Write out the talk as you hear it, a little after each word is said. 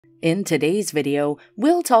In today's video,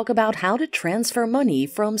 we'll talk about how to transfer money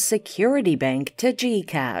from Security Bank to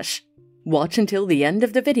GCash. Watch until the end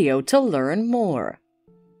of the video to learn more.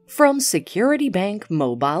 From Security Bank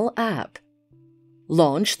mobile app.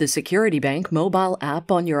 Launch the Security Bank mobile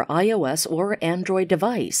app on your iOS or Android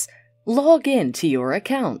device. Log in to your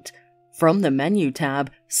account. From the menu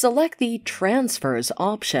tab, select the Transfers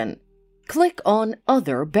option. Click on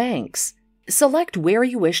Other Banks. Select where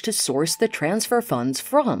you wish to source the transfer funds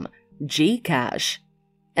from, GCash.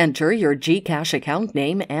 Enter your GCash account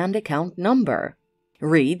name and account number.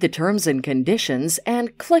 Read the terms and conditions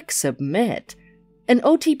and click Submit. An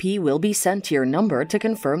OTP will be sent to your number to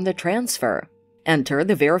confirm the transfer. Enter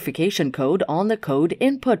the verification code on the code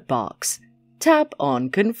input box. Tap on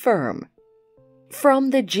Confirm. From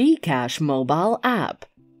the GCash mobile app.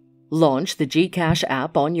 Launch the GCash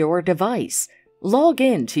app on your device. Log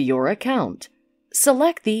in to your account.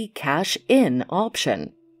 Select the Cash In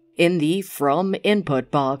option. In the From input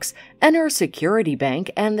box, enter Security Bank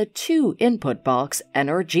and the To input box,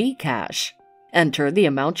 enter GCash. Enter the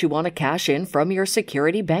amount you want to cash in from your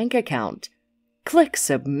Security Bank account. Click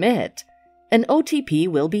Submit. An OTP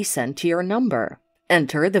will be sent to your number.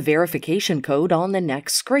 Enter the verification code on the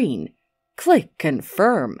next screen. Click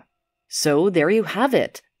Confirm. So there you have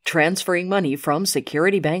it. Transferring money from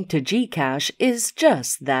Security Bank to GCash is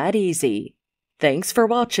just that easy. Thanks for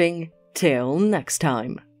watching. Till next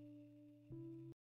time.